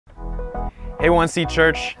Hey 1C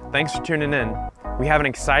Church, thanks for tuning in. We have an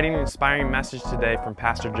exciting and inspiring message today from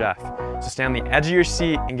Pastor Jeff. So stay on the edge of your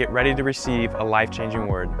seat and get ready to receive a life-changing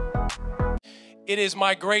word. It is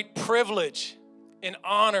my great privilege and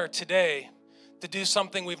honor today to do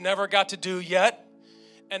something we've never got to do yet,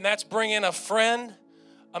 and that's bring in a friend,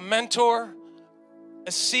 a mentor,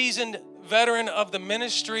 a seasoned veteran of the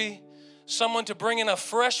ministry, someone to bring in a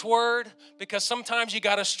fresh word, because sometimes you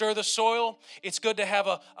got to stir the soil. It's good to have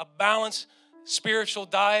a balanced spiritual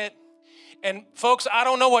diet. And folks, I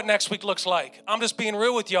don't know what next week looks like. I'm just being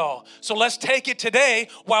real with y'all. So let's take it today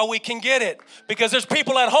while we can get it. Because there's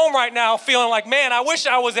people at home right now feeling like, man, I wish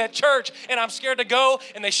I was at church and I'm scared to go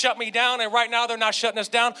and they shut me down. And right now they're not shutting us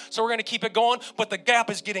down. So we're going to keep it going. But the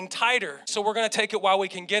gap is getting tighter. So we're going to take it while we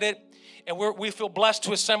can get it. And we feel blessed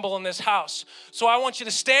to assemble in this house. So I want you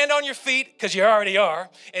to stand on your feet, because you already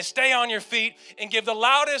are, and stay on your feet and give the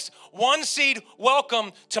loudest 1C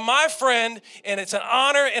welcome to my friend. And it's an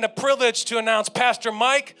honor and a privilege to announce Pastor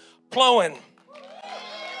Mike Plowen.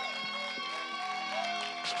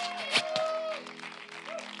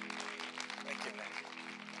 Thank you, man.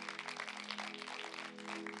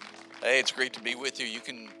 Hey, it's great to be with you. You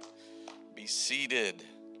can be seated.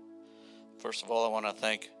 First of all, I want to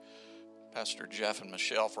thank Pastor Jeff and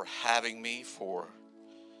Michelle for having me, for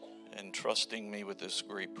entrusting me with this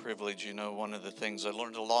great privilege. You know, one of the things I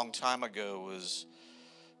learned a long time ago was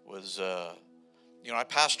I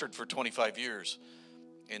pastored for 25 years.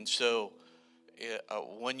 And so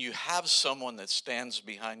when you have someone that stands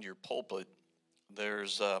behind your pulpit,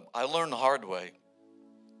 I learned the hard way.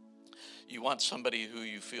 You want somebody who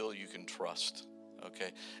you feel you can trust.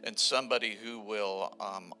 Okay, and somebody who will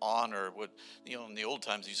honor what, in the old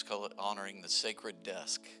times, you used to call it honoring the sacred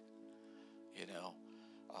desk,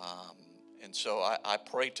 And so I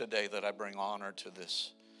pray today that I bring honor to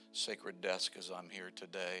this sacred desk as I'm here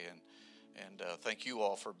today. And thank you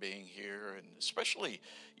all for being here. And especially,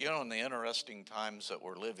 in the interesting times that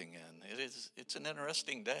we're living in. It's an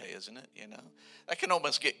interesting day, isn't it? That can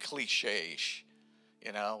almost get cliche-ish.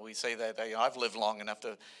 We say that, I've lived long enough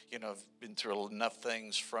to, I've been through enough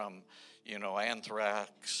things from,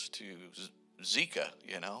 anthrax to Zika,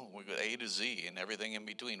 we got A to Z and everything in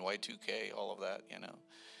between, Y2K, all of that,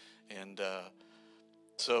 And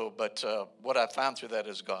but what I found through that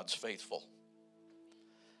is God's faithful.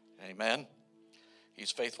 Amen. He's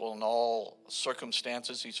faithful in all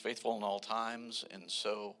circumstances. He's faithful in all times. And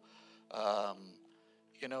so,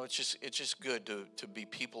 it's just good to be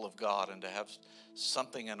people of God and to have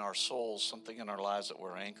something in our souls, something in our lives that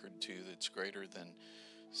we're anchored to that's greater than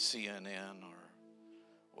CNN or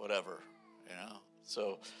whatever,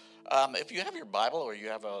 So if you have your Bible or you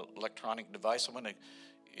have an electronic device, I'm going to,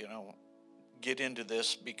 get into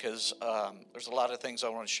this because there's a lot of things I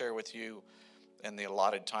want to share with you in the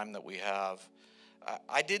allotted time that we have.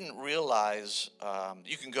 I didn't realize,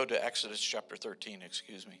 you can go to Exodus chapter 13,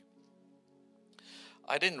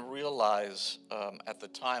 I didn't realize at the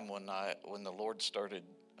time when the Lord started,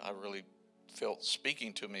 I really felt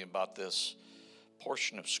speaking to me about this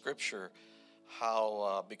portion of Scripture,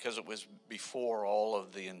 how because it was before all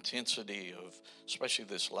of the intensity of, especially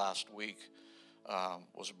this last week,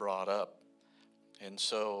 was brought up, and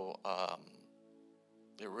so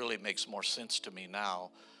it really makes more sense to me now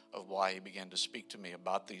of why He began to speak to me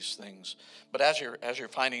about these things. But as you're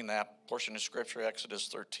finding that portion of Scripture, Exodus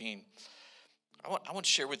 13. I want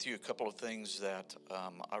to share with you a couple of things that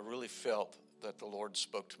I really felt that the Lord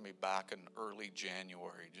spoke to me back in early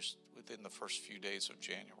January, just within the first few days of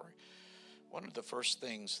January. One of the first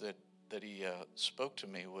things that He spoke to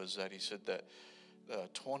me was that He said that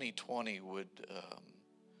 2020 would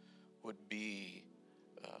be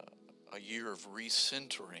a year of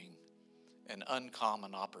recentering and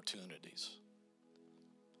uncommon opportunities.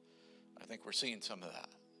 I think we're seeing some of that.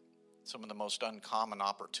 Some of the most uncommon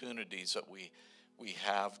opportunities that we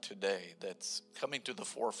have today that's coming to the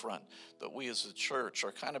forefront, that we as a church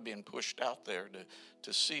are kind of being pushed out there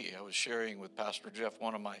to see. I was sharing with Pastor Jeff,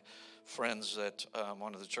 one of my friends at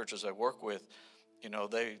one of the churches I work with,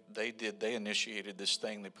 they initiated this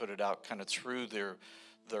thing. They put it out kind of through their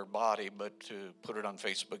body, but to put it on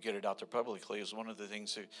Facebook, get it out there publicly is one of the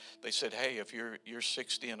things that they said, hey, if you're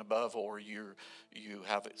 60 and above, or you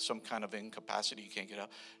have some kind of incapacity, you can't get out,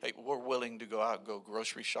 hey, we're willing to go out, go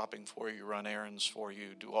grocery shopping for you, run errands for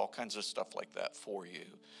you, do all kinds of stuff like that for you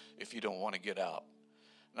if you don't want to get out.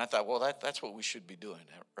 And I thought, well, that's what we should be doing,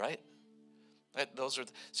 right? Those are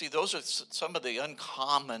some of the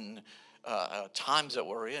uncommon times that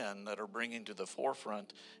we're in that are bringing to the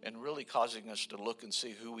forefront and really causing us to look and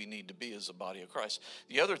see who we need to be as the body of Christ.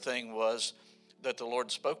 The other thing was that the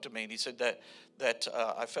Lord spoke to me, and he said that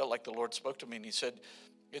I felt like the Lord spoke to me, and he said,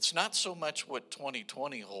 it's not so much what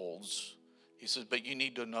 2020 holds. He said, but you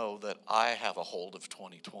need to know that I have a hold of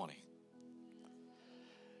 2020.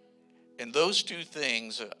 And those two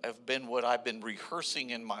things have been what I've been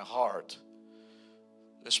rehearsing in my heart,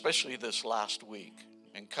 especially this last week,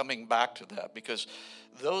 and coming back to that, because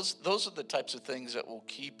those are the types of things that will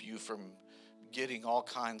keep you from getting all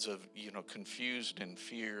kinds of, confused and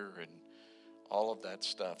fear and all of that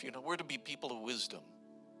stuff. We're to be people of wisdom,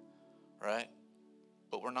 right?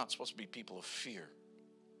 But we're not supposed to be people of fear.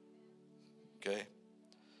 Okay?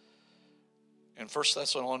 In 1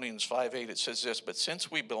 Thessalonians 5:8, it says this, but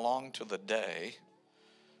since we belong to the day,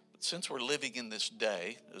 since we're living in this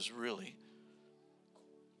day, is really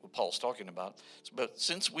what Paul's talking about. But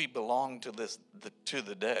since we belong to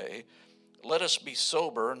the day, let us be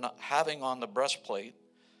sober, having on the breastplate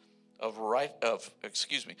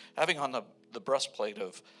having on the breastplate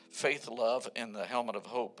of faith, love, and the helmet of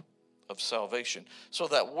hope of salvation. So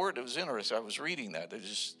that word, it was interesting. I was reading that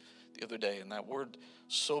just the other day, and that word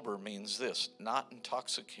sober means this: not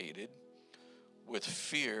intoxicated with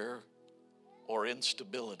fear or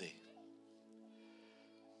instability.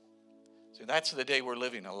 See, that's the day we're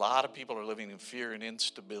living. A lot of people are living in fear and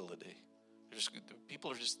instability.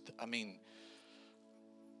 People are just, they're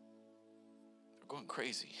going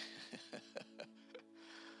crazy.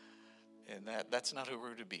 And that's not who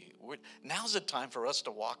we're to be. Now's the time for us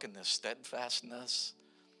to walk in this steadfastness,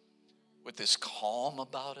 with this calm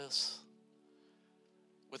about us,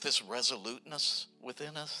 with this resoluteness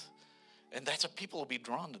within us. And that's what people will be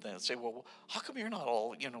drawn to that and say, well, how come you're not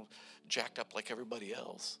all, jacked up like everybody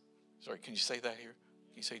else? Sorry, can you say that here?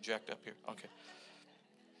 Can you say jacked up here? Okay.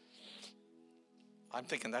 I'm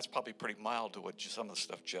thinking that's probably pretty mild to what some of the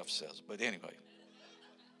stuff Jeff says. But anyway.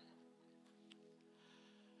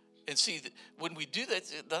 And see, when we do that,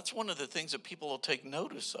 that's one of the things that people will take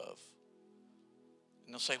notice of.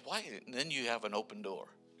 And they'll say, why? And then you have an open door.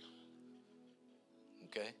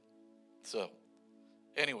 Okay? So,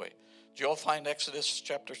 anyway, did you all find Exodus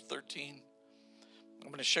chapter 13? I'm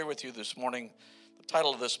going to share with you this morning, the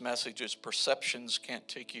title of this message is Perceptions Can't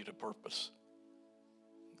Take You to Purpose.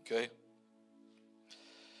 Okay?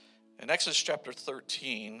 In Exodus chapter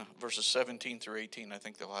 13, verses 17 through 18, I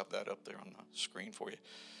think they'll have that up there on the screen for you.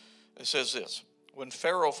 It says this: when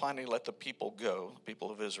Pharaoh finally let the people go, the people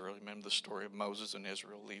of Israel, remember the story of Moses and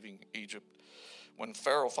Israel leaving Egypt. When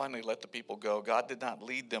Pharaoh finally let the people go, God did not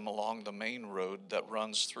lead them along the main road that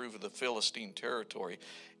runs through the Philistine territory,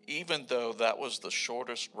 even though that was the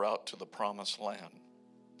shortest route to the promised land.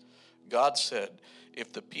 God said,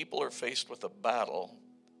 if the people are faced with a battle,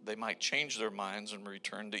 they might change their minds and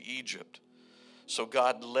return to Egypt. So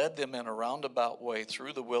God led them in a roundabout way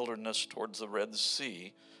through the wilderness towards the Red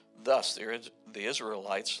Sea. Thus, the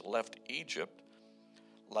Israelites left Egypt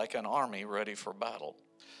like an army ready for battle.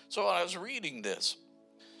 So when I was reading this,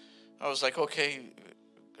 I was like, okay,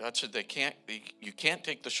 God said you can't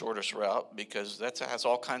take the shortest route because that has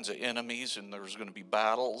all kinds of enemies and there's going to be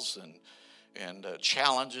battles and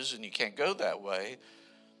challenges, and you can't go that way.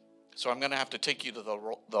 So I'm going to have to take you to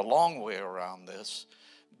the long way around this.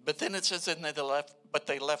 But then it says that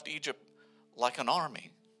they left Egypt like an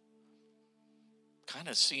army. Kind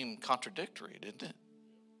of seemed contradictory, didn't it?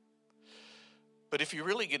 But if you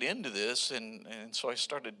really get into this, and so I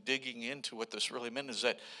started digging into what this really meant, is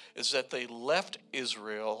that they left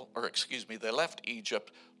they left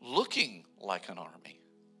Egypt looking like an army,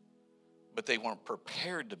 but they weren't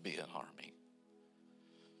prepared to be an army.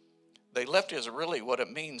 They left Israel, really what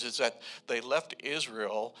it means is that they left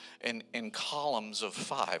Israel in columns of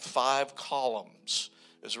five. 5 columns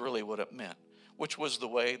is really what it meant, which was the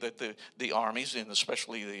way that the armies, and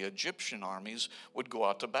especially the Egyptian armies, would go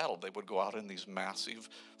out to battle. They would go out in these massive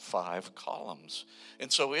 5 columns.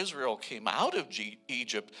 And so Israel came out of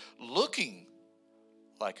Egypt looking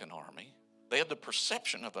like an army. They had the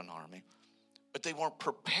perception of an army, but they weren't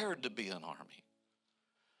prepared to be an army.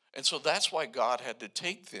 And so that's why God had to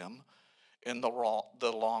take them in the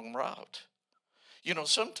long route.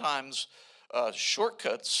 Sometimes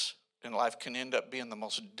shortcuts in life can end up being the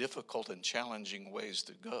most difficult and challenging ways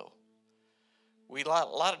to go. A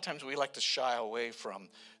lot of times we like to shy away from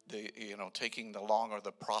taking the long or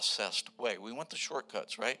the processed way. We want the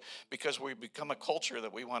shortcuts, right? Because we become a culture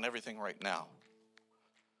that we want everything right now,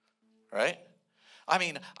 right? I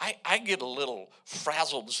mean, I get a little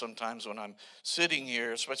frazzled sometimes when I'm sitting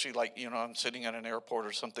here, especially I'm sitting at an airport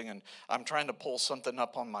or something, and I'm trying to pull something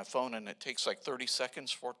up on my phone, and it takes like 30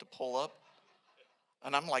 seconds for it to pull up.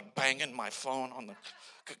 And I'm like banging my phone on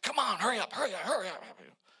come on, hurry up.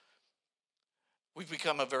 We've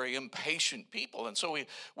become a very impatient people, and so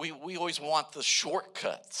we always want the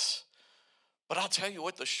shortcuts. But I'll tell you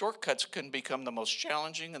what, the shortcuts can become the most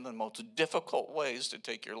challenging and the most difficult ways to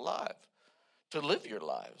take your life, to live your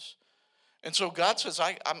lives. And so God says,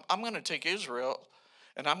 I'm going to take Israel,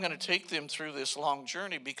 and I'm going to take them through this long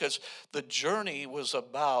journey, because the journey was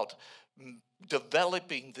about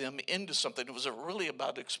developing them into something. It was really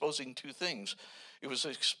about exposing two things. It was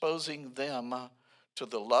exposing them to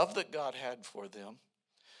the love that God had for them,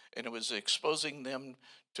 and it was exposing them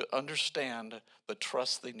to understand the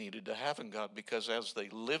trust they needed to have in God, because as they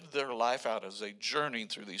lived their life out, as they journeyed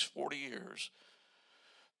through these 40 years,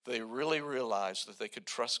 they really realized that they could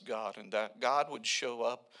trust God, and that God would show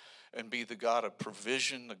up and be the God of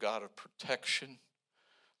provision, the God of protection,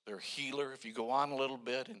 their healer. If you go on a little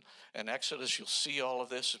bit in Exodus, you'll see all of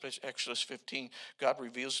this. Exodus 15, God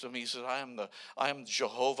reveals to him, he says, I am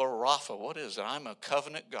Jehovah Rapha. What is it? I'm a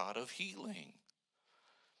covenant God of healing.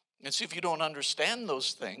 And see, if you don't understand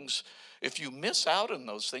those things, if you miss out on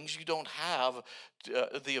those things, you don't have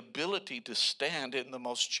the ability to stand in the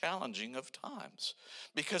most challenging of times.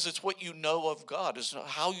 Because it's what you know of God, is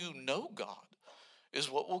how you know God is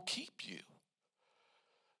what will keep you.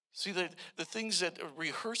 See, the things that are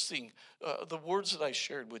rehearsing, the words that I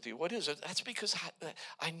shared with you, what is it? That's because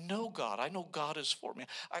I know God. I know God is for me.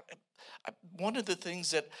 One of the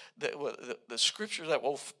things that the scripture that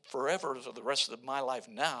will forever, for the rest of my life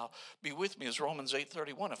now, be with me is Romans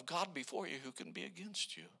 8:31. If God be for you, who can be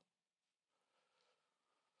against you?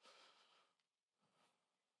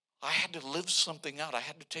 I had to live something out. I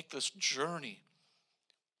had to take this journey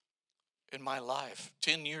in my life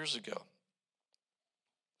 10 years ago.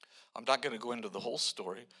 I'm not going to go into the whole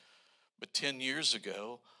story, but 10 years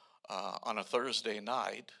ago, on a Thursday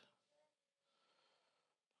night,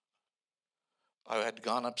 I had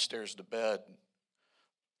gone upstairs to bed.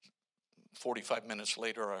 45 minutes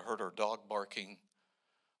later, I heard her dog barking.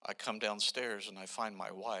 I come downstairs and I find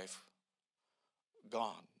my wife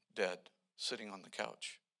gone, dead, sitting on the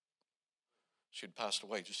couch. She'd passed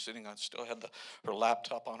away, just sitting on, still had her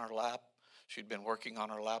laptop on her lap. She'd been working on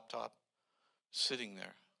her laptop, sitting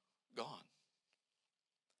there, gone.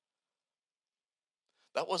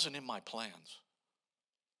 That wasn't in my plans.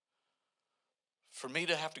 For me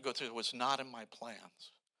to have to go through it was not in my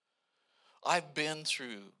plans. I've been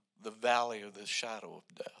through the valley of the shadow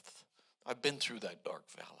of death. I've been through that dark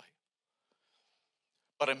valley.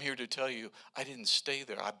 But I'm here to tell you, I didn't stay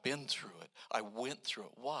there. I've been through it. I went through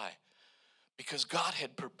it. Why? Because God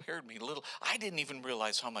had prepared me little. I didn't even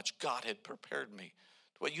realize how much God had prepared me.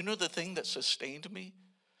 Well, you know, the thing that sustained me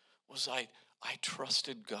was I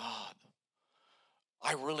trusted God.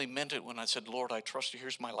 I really meant it when I said, Lord, I trust you.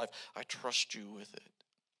 Here's my life. I trust you with it.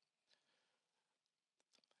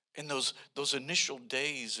 In those initial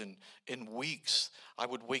days and weeks, I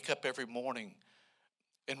would wake up every morning.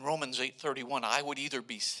 In Romans 8:31, I would either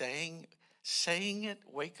be saying it,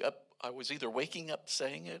 wake up. I was either waking up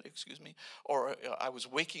saying it, or I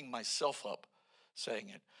was waking myself up saying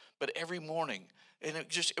it. But every morning, and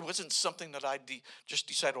it wasn't something that I just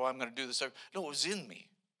decided, I'm going to do this. No, it was in me.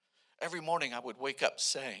 Every morning I would wake up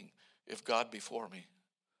saying, if God be for me,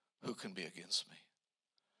 who can be against me?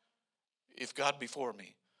 If God be for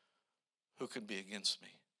me, who can be against me?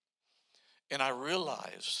 And I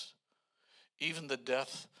realized even the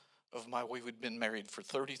death of my wife, we'd been married for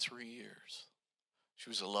 33 years. She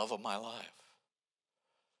was the love of my life.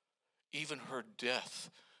 Even her death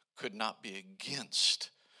could not be against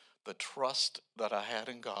the trust that I had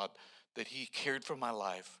in God, that he cared for my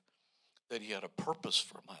life, that he had a purpose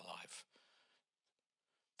for my life,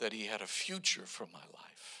 that he had a future for my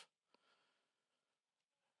life.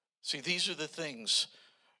 See, these are the things,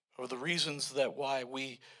 or the reasons that why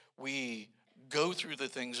we go through the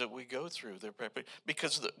things that we go through.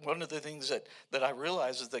 Because one of the things that I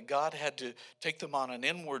realized is that God had to take them on an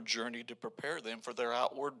inward journey to prepare them for their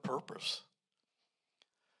outward purpose.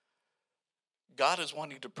 God is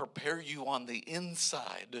wanting to prepare you on the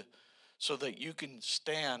inside so that you can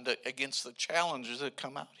stand against the challenges that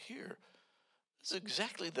come out here. This is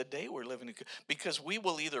exactly the day we're living in, because we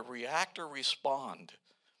will either react or respond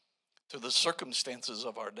to the circumstances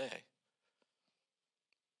of our day.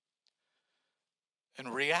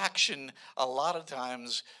 And reaction a lot of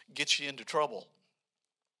times gets you into trouble.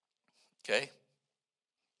 Okay?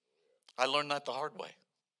 I learned that the hard way.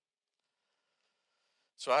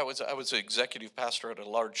 So I was an executive pastor at a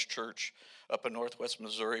large church up in Northwest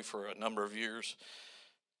Missouri for a number of years.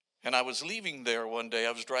 And I was leaving there one day.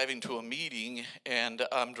 I was driving to a meeting, and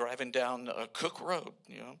I'm driving down Cook Road.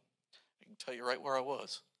 I can tell you right where I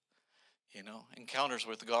was. Encounters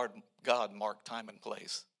with God mark time and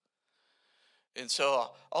place. And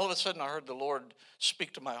so all of a sudden I heard the Lord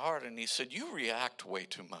speak to my heart, and he said, you react way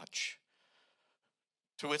too much.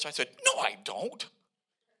 To which I said, no, I don't.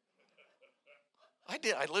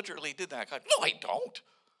 I literally did that. No, I don't.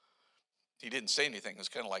 He didn't say anything. It was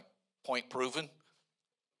kind of like point proven.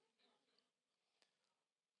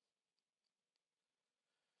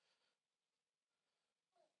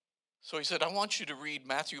 So he said, I want you to read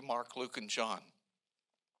Matthew, Mark, Luke, and John.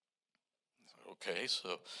 Okay,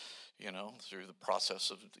 so, through the process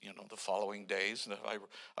of, the following days, and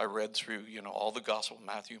I read through, all the gospel,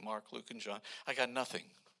 Matthew, Mark, Luke, and John. I got nothing.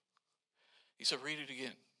 He said, read it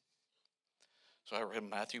again. So I read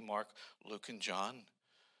Matthew, Mark, Luke, and John.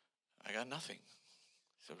 I got nothing.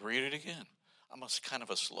 He said, read it again. I'm kind of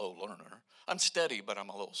a slow learner. I'm steady, but I'm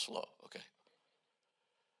a little slow, okay?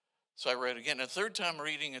 So I read it again. And the third time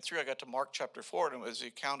reading it through, I got to Mark chapter 4, and it was the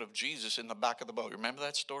account of Jesus in the back of the boat. Remember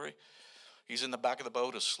that story? He's in the back of the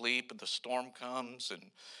boat asleep, and the storm comes,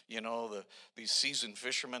 and, these seasoned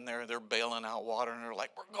fishermen there, they're bailing out water, and they're like,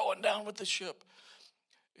 we're going down with the ship.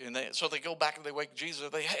 And so they go back and they wake Jesus.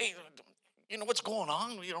 Hey, what's going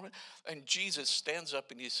on? And Jesus stands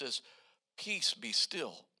up and he says, peace, be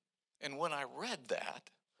still. And when I read that,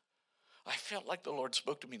 I felt like the Lord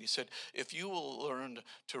spoke to me, and he said, if you will learn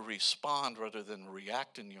to respond rather than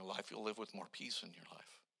react in your life, you'll live with more peace in your life.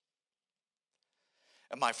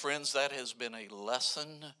 And my friends, that has been a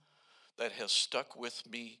lesson that has stuck with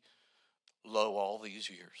me all these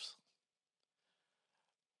years.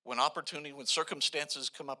 When circumstances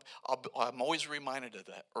come up, I'm always reminded of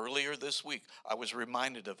that. Earlier this week, I was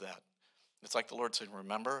reminded of that. It's like the Lord said,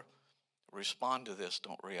 remember, respond to this,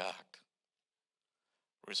 don't react.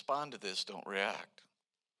 Respond to this, don't react.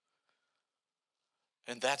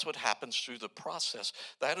 And that's what happens through the process.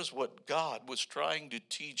 That is what God was trying to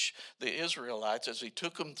teach the Israelites as he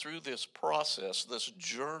took them through this process, this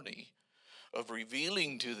journey of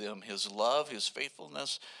revealing to them his love, his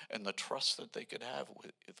faithfulness, and the trust that they could have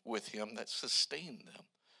with him that sustained them.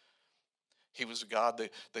 He was a God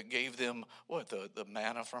that gave them the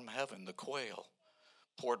manna from heaven, the quail,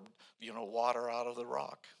 poured water out of the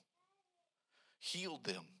rock, healed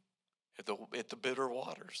them at the bitter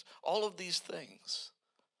waters. All of these things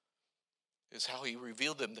is how he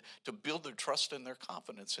revealed them to build their trust and their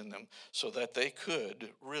confidence in them so that they could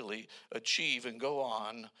really achieve and go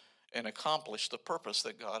on and accomplish the purpose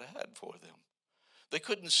that God had for them. They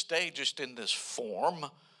couldn't stay just in this form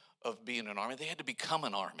of being an army. They had to become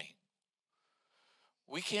an army.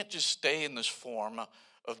 We can't just stay in this form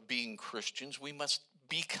of being Christians. We must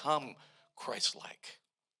become Christ-like.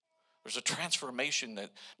 There's a transformation that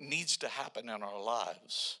needs to happen in our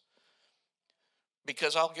lives.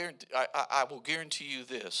 Because I will guarantee you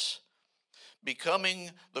this.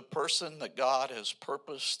 Becoming the person that God has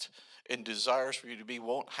purposed and desires for you to be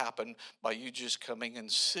won't happen by you just coming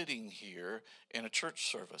and sitting here in a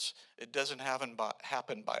church service. It doesn't happen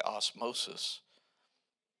by osmosis.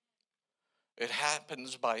 It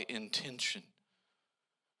happens by intention.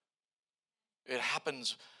 It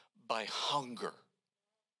happens by hunger.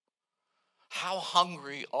 How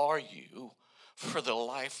hungry are you for the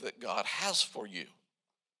life that God has for you?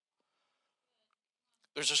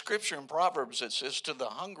 There's a scripture in Proverbs that says, to the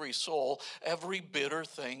hungry soul, every bitter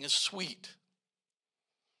thing is sweet.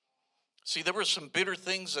 See, there were some bitter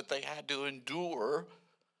things that they had to endure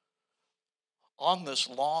on this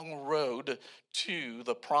long road to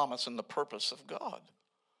the promise and the purpose of God.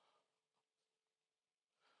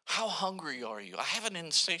 How hungry are you? I have an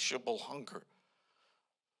insatiable hunger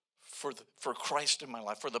for Christ in my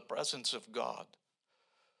life, for the presence of God,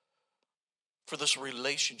 for this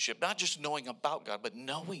relationship, not just knowing about God, but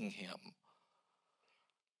knowing him.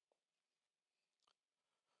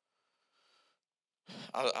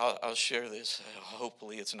 I'll share this.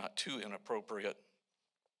 Hopefully it's not too inappropriate,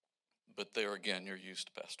 but there again, you're used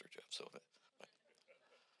to Pastor Jeff.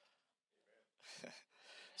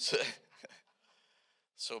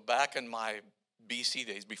 So back in my BC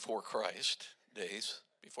days, before Christ days,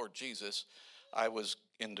 before Jesus, I was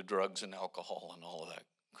into drugs and alcohol and all of that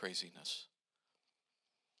craziness.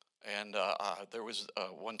 And there was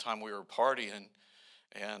one time we were partying,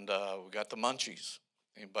 and we got the munchies.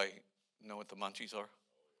 Anybody know what the munchies are?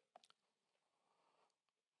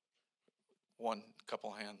 One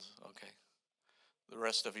couple hands, okay. The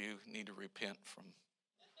rest of you need to repent from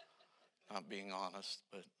not being honest,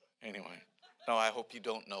 but anyway. No, I hope you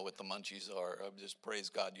don't know what the munchies are. I just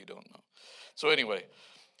praise God you don't know. So anyway,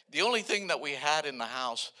 the only thing that we had in the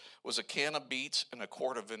house was a can of Beets and a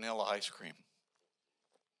quart of vanilla ice cream.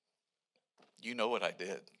 You know what I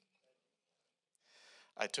did.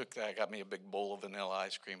 I got me a big bowl of vanilla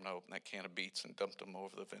ice cream, and I opened that can of Beets and dumped them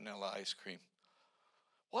over the vanilla ice cream.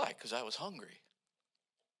 Why? Because I was hungry.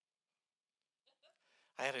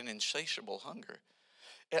 I had an insatiable hunger.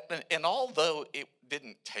 And although it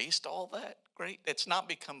didn't taste all that great, it's not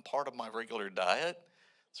become part of my regular diet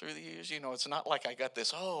through the years. It's not like I got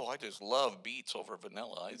this, oh, I just love beets over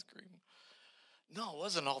vanilla ice cream. No, it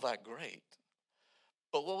wasn't all that great.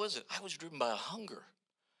 But what was it? I was driven by a hunger.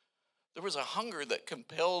 There was a hunger that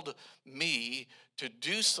compelled me to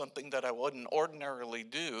do something that I wouldn't ordinarily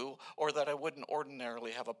do, or that I wouldn't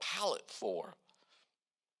ordinarily have a palate for.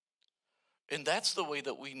 And that's the way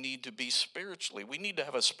that we need to be spiritually. We need to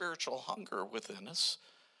have a spiritual hunger within us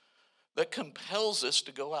that compels us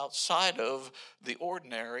to go outside of the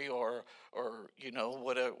ordinary, or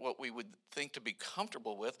what we would think to be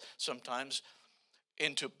comfortable with sometimes,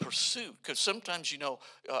 into pursuit. Because sometimes,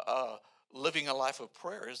 living a life of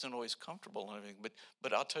prayer isn't always comfortable and everything.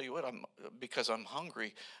 But I'll tell you what, because I'm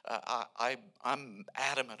hungry, I'm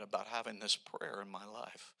adamant about having this prayer in my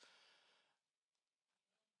life.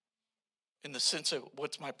 In the sense of,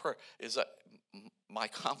 what's my prayer? Is that my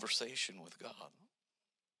conversation with God.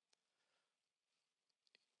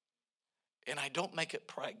 And I don't make it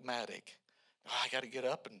pragmatic. I got to get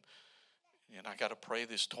up and I got to pray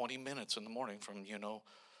this 20 minutes in the morning from, 4:30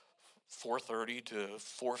 to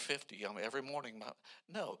 4:50. Every morning.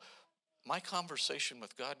 No, my conversation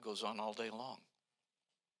with God goes on all day long.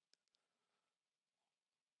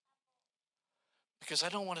 Because I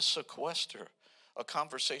don't want to sequester a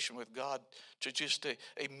conversation with God to just a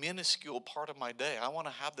minuscule part of my day. I want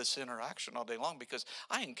to have this interaction all day long, because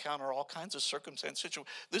I encounter all kinds of circumstances.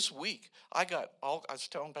 This week, I was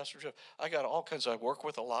telling Pastor Jeff, I work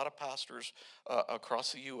with a lot of pastors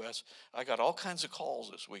across the U.S. I got all kinds of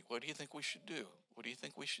calls this week. What do you think we should do? What do you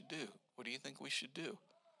think we should do? What do you think we should do?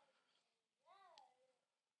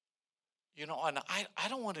 And I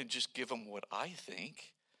don't want to just give them what I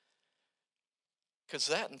think. Because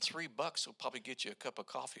that and $3 will probably get you a cup of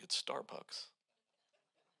coffee at Starbucks.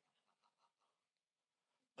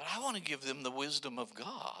 But I want to give them the wisdom of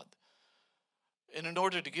God. And in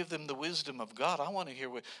order to give them the wisdom of God, I want to hear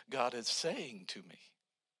what God is saying to me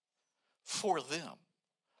for them.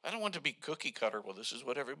 I don't want to be cookie cutter. Well, this is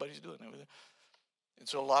what everybody's doing. And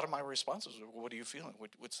so a lot of my responses are, what are you feeling?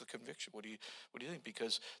 What's the conviction? What do you think?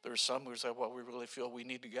 Because there are some who say, well, we really feel we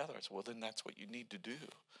need to gather. I said, well, then that's what you need to do.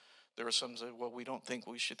 There are some that say, well, we don't think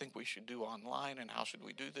we should do online, and how should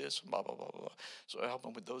we do this, and blah, blah, blah, blah. So I help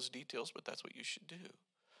them with those details, but that's what you should do.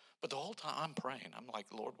 But the whole time I'm praying, I'm like,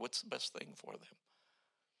 Lord, what's the best thing for them?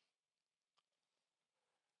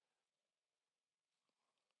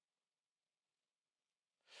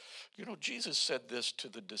 Jesus said this to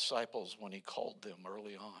the disciples when he called them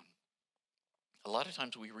early on. A lot of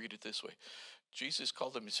times we read it this way. Jesus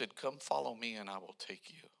called them, he said, come follow me and I will take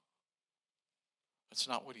you. That's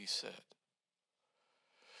not what he said.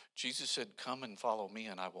 Jesus said, come and follow me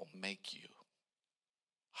and I will make you.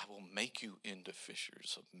 I will make you into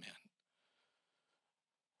fishers of men.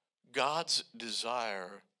 God's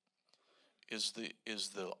desire is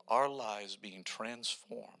our lives being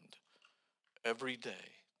transformed every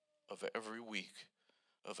day of every week,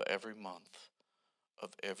 of every month,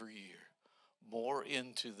 of every year, more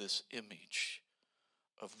into this image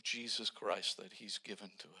of Jesus Christ that he's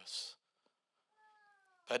given to us.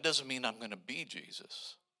 That doesn't mean I'm going to be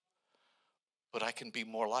Jesus, but I can be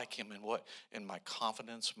more like him in what? In my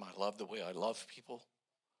confidence, my love, the way I love people.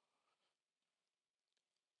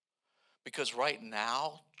 Because right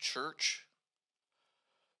now, church,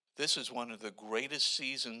 this is one of the greatest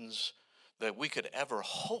seasons that we could ever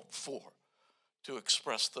hope for to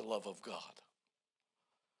express the love of God.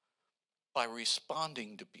 By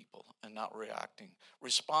responding to people and not reacting.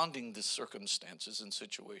 Responding to circumstances and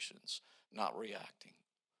situations, not reacting.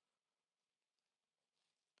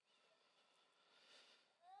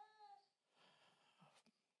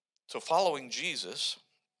 So following Jesus,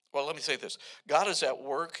 well, let me say this. God is at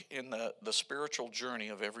work in the spiritual journey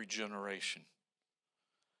of every generation.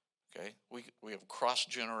 Okay? We have cross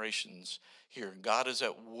generations here. God is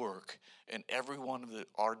at work in every one of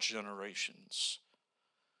our generations.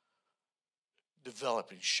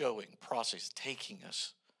 Developing, showing, process, taking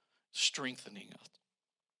us, strengthening us.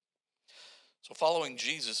 So following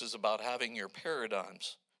Jesus is about having your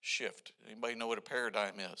paradigms shift. Anybody know what a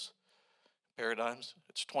paradigm is? Paradigms?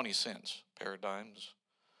 It's 20 cents. Paradigms.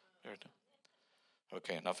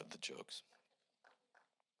 Okay, enough of the jokes.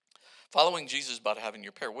 Following Jesus is about having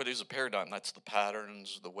your paradigm. What is a paradigm? That's the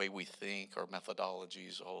patterns, the way we think, our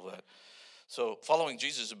methodologies, all that. So following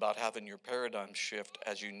Jesus is about having your paradigm shift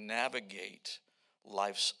as you navigate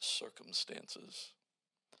life's circumstances.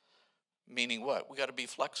 Meaning what? We got to be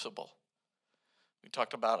flexible. We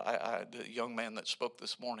talked about, the young man that spoke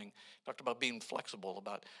this morning, talked about being flexible,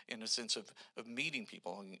 about in a sense of meeting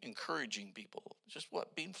people and encouraging people. Just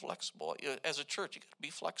being flexible. As a church, you got to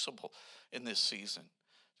be flexible in this season.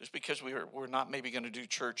 Just because we're not maybe going to do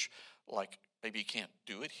church, like maybe you can't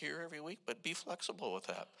do it here every week, but be flexible with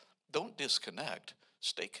that. Don't disconnect.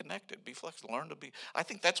 Stay connected. Be flexible. Learn to be. I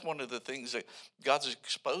think that's one of the things that God's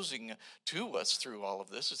exposing to us through all of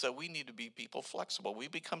this, is that we need to be people flexible. We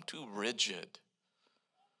become too rigid.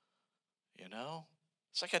 You know?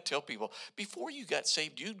 It's like I tell people, before you got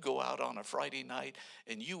saved, you'd go out on a Friday night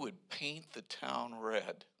and you would paint the town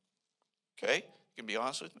red. Okay? You can be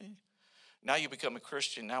honest with me. Now you become a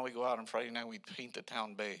Christian. Now we go out on Friday night, we paint the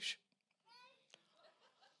town beige.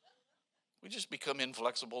 We just become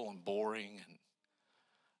inflexible and boring, and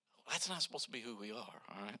that's not supposed to be who we are,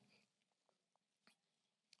 all right?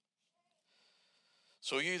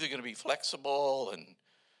 So you're either going to be flexible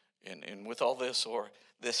and with all this, or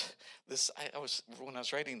this. When I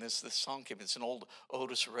was writing this song came. It's an old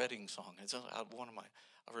Otis Redding song. It's one of my.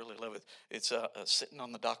 I really love it. It's Sitting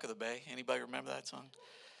on the Dock of the Bay. Anybody remember that song?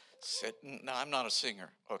 Now I'm not a singer,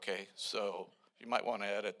 okay, so you might want to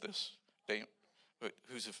edit this.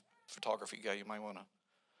 Who's a photography guy? You might want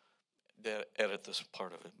to edit this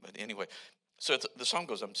part of it. But anyway, so the song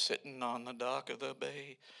goes, I'm sitting on the dock of the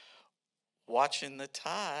bay, watching the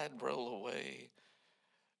tide roll away.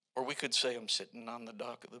 Or we could say, I'm sitting on the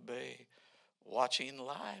dock of the bay, watching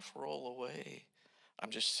life roll away.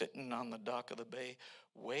 I'm just sitting on the dock of the bay,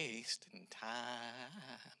 wasting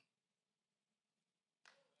time.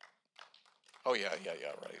 Oh, yeah,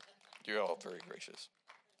 right. You're all very gracious.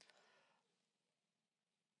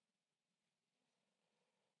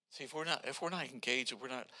 See, if we're not engaged, if we're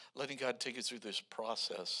not letting God take us through this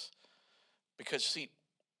process, because see,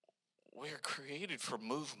 we're created for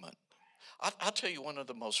movement. I'll tell you, one of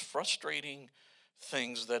the most frustrating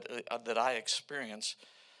things that I experience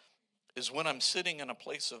is when I'm sitting in a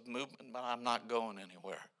place of movement, but I'm not going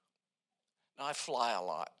anywhere. Now, I fly a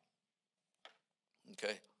lot.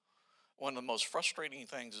 Okay. One of the most frustrating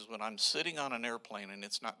things is when I'm sitting on an airplane and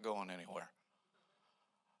it's not going anywhere.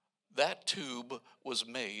 That tube was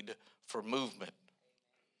made for movement.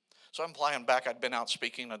 So I'm flying back. I'd been out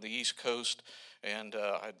speaking on the East Coast, and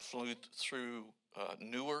I'd flew through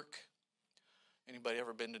Newark. Anybody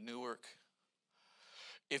ever been to Newark?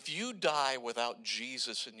 If you die without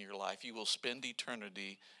Jesus in your life, you will spend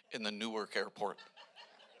eternity in the Newark airport.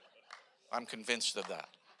 I'm convinced of that.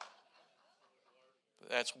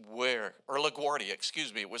 That's where, or LaGuardia,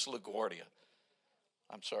 excuse me, it was LaGuardia.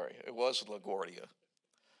 I'm sorry, it was LaGuardia.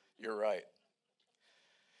 You're right.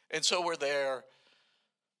 And so we're there.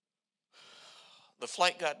 The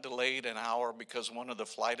flight got delayed an hour because one of the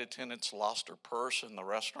flight attendants lost her purse in the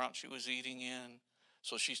restaurant she was eating in.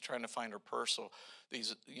 So she's trying to find her purse. So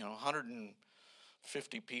these,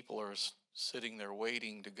 150 people are sitting there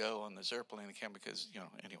waiting to go on this airplane again because,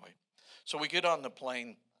 anyway. So we get on the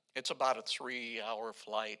plane. It's about a 3-hour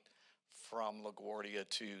flight from LaGuardia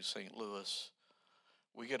to St. Louis.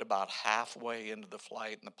 We get about halfway into the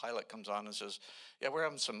flight, and the pilot comes on and says, yeah, we're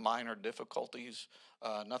having some minor difficulties,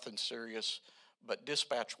 nothing serious, but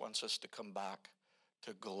dispatch wants us to come back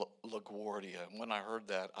to LaGuardia. And when I heard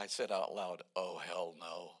that, I said out loud, oh, hell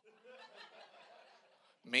no.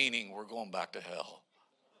 Meaning we're going back to hell.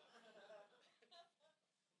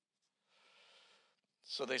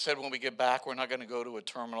 So they said when we get back, we're not going to go to a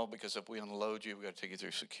terminal because if we unload you, we've got to take you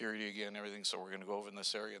through security again and everything. So we're going to go over in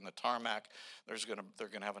this area in the tarmac. They're going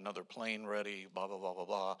to have another plane ready, blah, blah, blah, blah,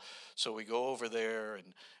 blah. So we go over there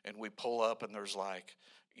and we pull up, and there's like,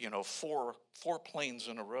 four planes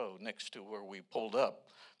in a row next to where we pulled up.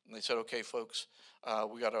 And they said, okay, folks,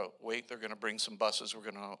 we got to wait. They're going to bring some buses.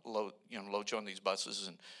 We're going to load you on these buses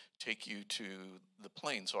and take you to the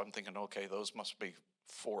plane. So I'm thinking, okay, those must be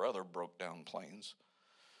 4 other broke down planes.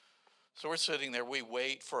 So we're sitting there, we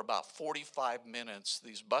wait for about 45 minutes.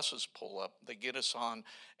 These buses pull up, they get us on,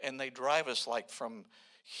 and they drive us like from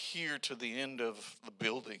here to the end of the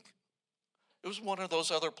building. It was one of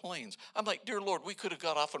those other planes. I'm like, dear Lord, we could have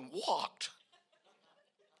got off and walked.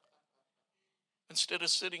 Instead of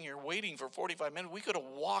sitting here waiting for 45 minutes, we could have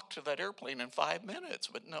walked to that airplane in 5 minutes,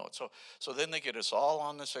 but no. So then they get us all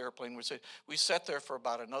on this airplane. We sat there for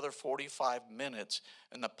about another 45 minutes,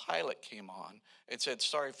 and the pilot came on and said,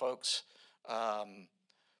 sorry, folks,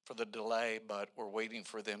 for the delay, but we're waiting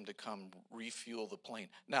for them to come refuel the plane.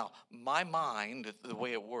 Now, my mind, the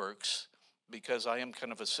way it works, because I am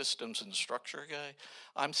kind of a systems and structure guy,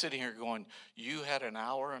 I'm sitting here going, you had an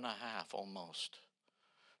hour and a half almost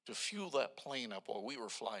to fuel that plane up while we were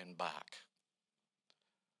flying back.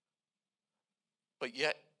 But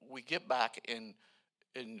yet we get back and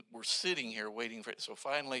And we're sitting here waiting for it. So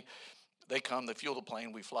finally, they come, they fuel the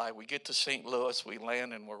plane, we fly, we get to St. Louis, we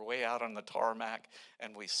land, and we're way out on the tarmac,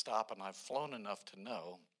 and we stop. And I've flown enough to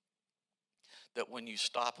know that when you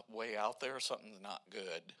stop way out there, something's not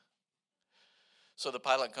good. So the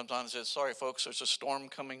pilot comes on and says, sorry, folks, there's a storm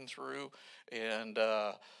coming through, and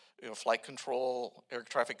flight control, air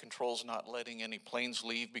traffic control is not letting any planes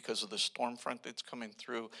leave because of the storm front that's coming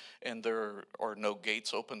through, and there are no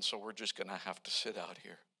gates open, so we're just going to have to sit out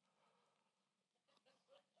here.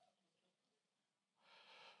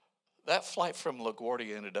 That flight from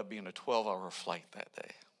LaGuardia ended up being a 12-hour flight that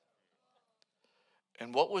day.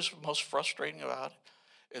 And what was most frustrating about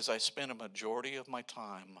it is I spent a majority of my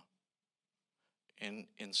time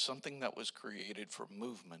in something that was created for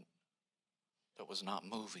movement that was not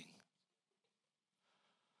moving.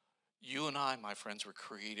 You and I, my friends, were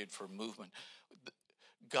created for movement.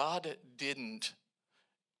 God didn't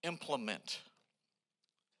implement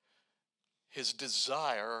his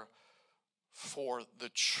desire for the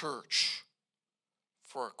church,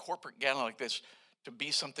 for a corporate gathering like this, to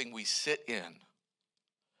be something we sit in.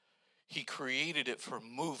 He created it for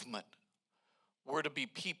movement. We're to be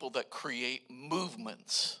people that create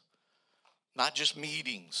movements, not just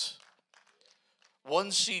meetings.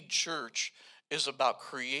 One Seed Church is about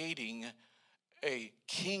creating a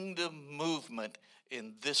kingdom movement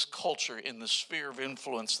in this culture, in the sphere of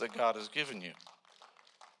influence that God has given you.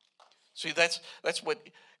 See, that's what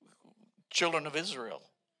children of Israel,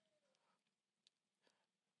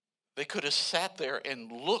 they could have sat there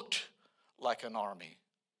and looked like an army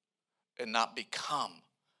and not become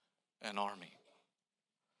an army.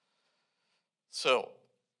 So,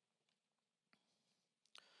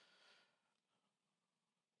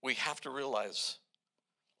 we have to realize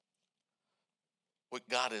what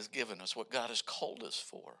God has given us, what God has called us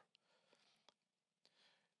for.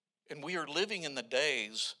 And we are living in the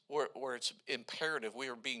days where it's imperative. We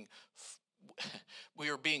are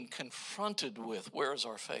being confronted with, where is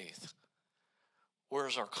our faith? Where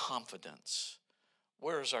is our confidence?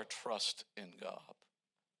 Where is our trust in God?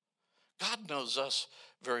 God knows us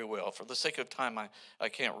very well. For the sake of time, I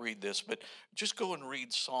can't read this, but just go and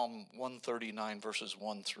read Psalm 139, verses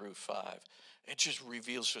 1 through 5. It just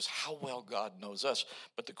reveals just how well God knows us.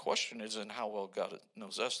 But the question isn't how well God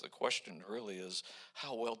knows us. The question really is,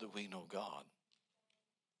 how well do we know God?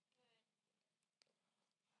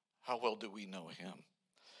 How well do we know him?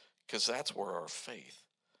 Because that's where our faith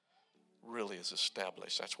really is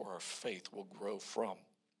established. That's where our faith will grow from.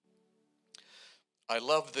 I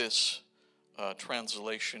love this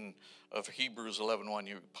translation of Hebrews 11:1.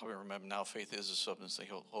 You probably remember, now faith is the substance they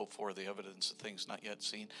hope for, the evidence of things not yet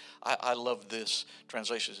seen. I love this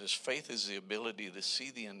translation. It says, faith is the ability to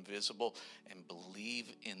see the invisible and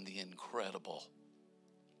believe in the incredible.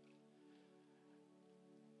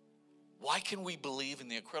 Why can we believe in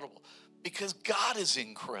the incredible? Because God is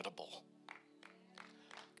incredible.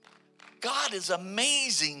 God is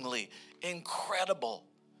amazingly incredible.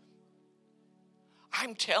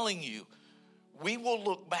 I'm telling you, we will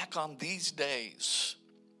look back on these days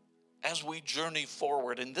as we journey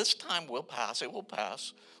forward, and this time will pass. It will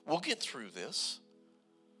pass. We'll get through this.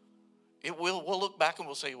 We'll look back and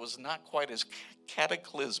we'll say it was not quite as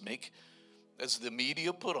cataclysmic as the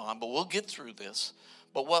media put on, but we'll get through this.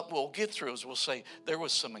 But what we'll get through is we'll say there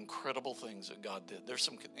was some incredible things that God did. There's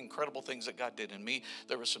some incredible things that God did in me.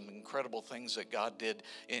 There were some incredible things that God did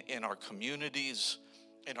in our communities,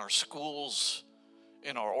 in our schools,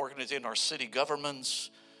 in our organizations, in our city governments,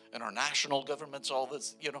 in our national governments, all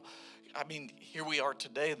this, I mean, here we are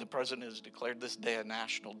today, and the president has declared this day a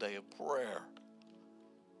national day of prayer.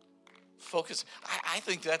 Focus. I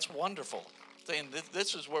think that's wonderful. Saying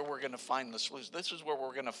this is where we're going to find the solution. This is where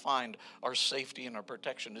we're going to find our safety and our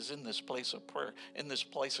protection, is in this place of prayer, in this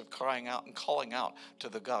place of crying out and calling out to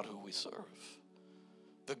the God who we serve.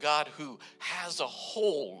 The God who has a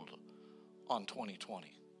hold on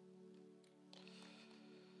 2020.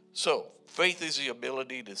 So, faith is the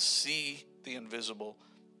ability to see the invisible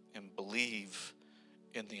and believe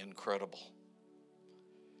in the incredible.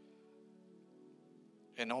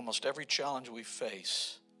 In almost every challenge we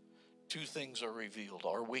face, two things are revealed: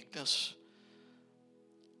 our weakness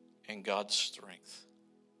and God's strength.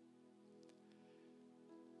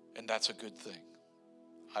 And that's a good thing.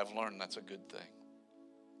 I've learned that's a good thing.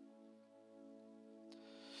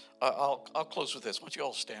 I'll close with this. Why don't you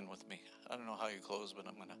all stand with me? I don't know how you close, but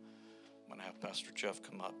I'm gonna have Pastor Jeff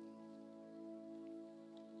come up.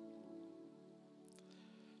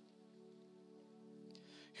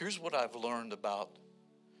 Here's what I've learned about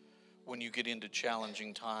when you get into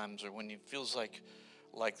challenging times, or when it feels like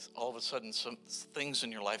all of a sudden some things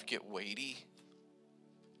in your life get weighty.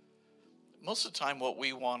 most of the time what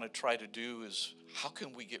we want to try to do is, how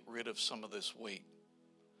can we get rid of some of this weight?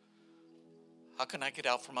 How can I get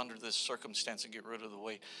out from under this circumstance and get rid of the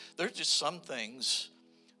weight? There's just some things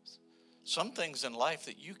in life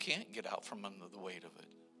that you can't get out from under the weight of it.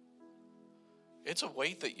 It's a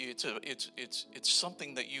weight that it's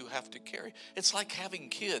something that you have to carry. It's like having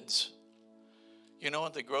kids. You know,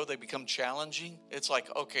 when they grow, they become challenging. It's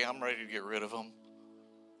like, okay, I'm ready to get rid of them.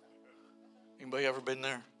 Anybody ever been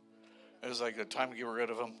there? It was like a time to get rid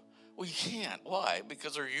of them. Well, you can't. Why?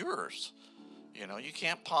 Because they're yours. You know, you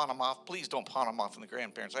can't pawn them off. Please don't pawn them off on the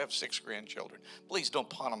grandparents. I have 6 grandchildren. Please don't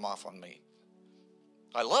pawn them off on me.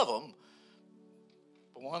 I love them.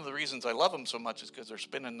 But one of the reasons I love them so much is because they're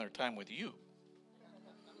spending their time with you.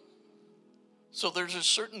 So there's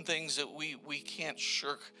just certain things that we can't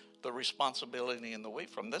shirk the responsibility and the weight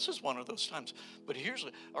from. This is one of those times. But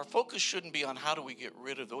our focus shouldn't be on how do we get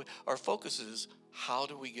rid of the weight. Our focus is how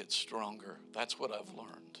do we get stronger. That's what I've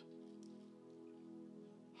learned.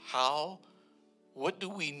 What do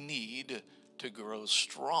we need to grow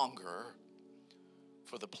stronger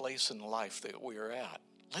for the place in life that we are at?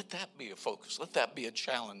 Let that be a focus. Let that be a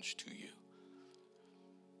challenge to you.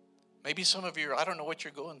 Maybe some of you, I don't know what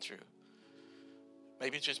you're going through.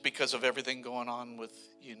 Maybe it's just because of everything going on with,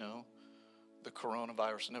 the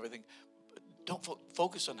coronavirus and everything. But don't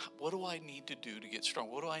focus on what do I need to do to get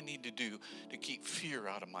strong? What do I need to do to keep fear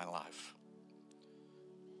out of my life?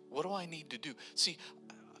 What do I need to do? See,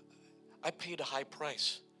 I paid a high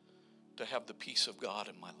price to have the peace of God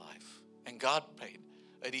in my life. And God paid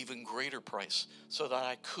an even greater price so that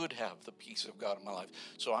I could have the peace of God in my life.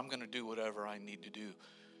 So I'm going to do whatever I need to do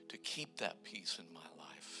to keep that peace in my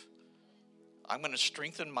life. I'm going to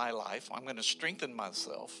strengthen my life. I'm going to strengthen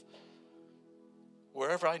myself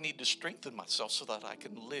wherever I need to strengthen myself so that I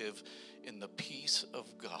can live in the peace of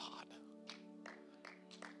God.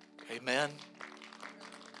 Amen.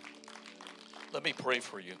 Let me pray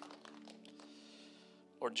for you.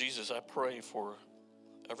 Lord Jesus, I pray for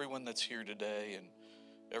everyone that's here today and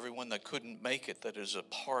everyone that couldn't make it that is a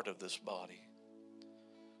part of this body.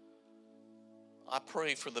 I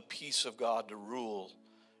pray for the peace of God to rule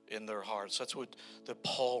in their hearts. That's what that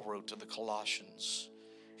Paul wrote to the Colossians.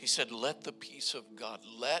 He said, let the peace of God,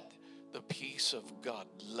 let the peace of God,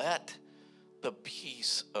 let the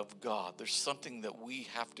peace of God. There's something that we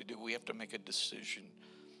have to do. We have to make a decision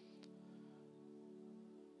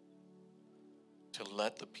to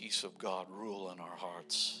let the peace of God rule in our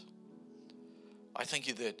hearts. I thank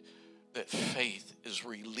you that faith is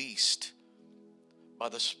released by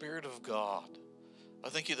the Spirit of God. I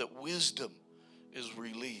thank you that wisdom is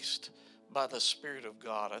released by the Spirit of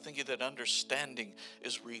God. I thank you that understanding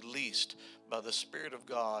is released by the Spirit of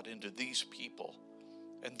God into these people.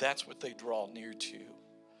 And that's what they draw near to.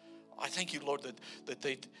 I thank you, Lord, that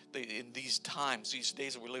they in these times, these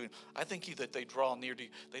days that we're living, I thank you that they draw near to you.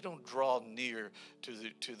 They don't draw near to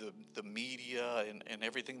the media and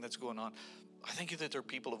everything that's going on. I thank you that they're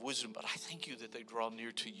people of wisdom, but I thank you that they draw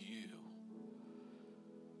near to you.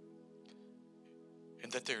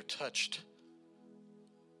 And that they're touched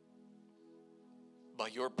by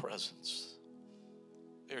your presence.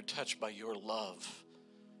 They're touched by your love.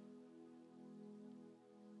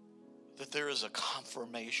 That there is a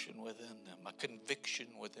confirmation within them, a conviction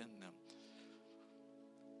within them.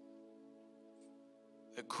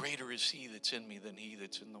 That greater is he that's in me than he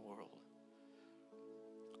that's in the world.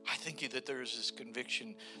 I thank you that there is this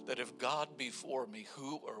conviction that if God be for me,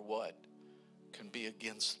 who or what can be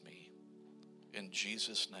against me? In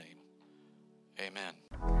Jesus' name, amen.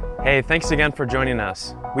 Hey, thanks again for joining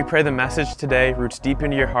us. We pray the message today roots deep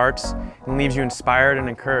into your hearts and leaves you inspired and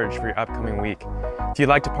encouraged for your upcoming week. If you'd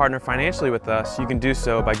like to partner financially with us, you can do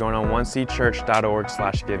so by going on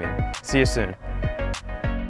oneseedchurch.org/giving. See you soon.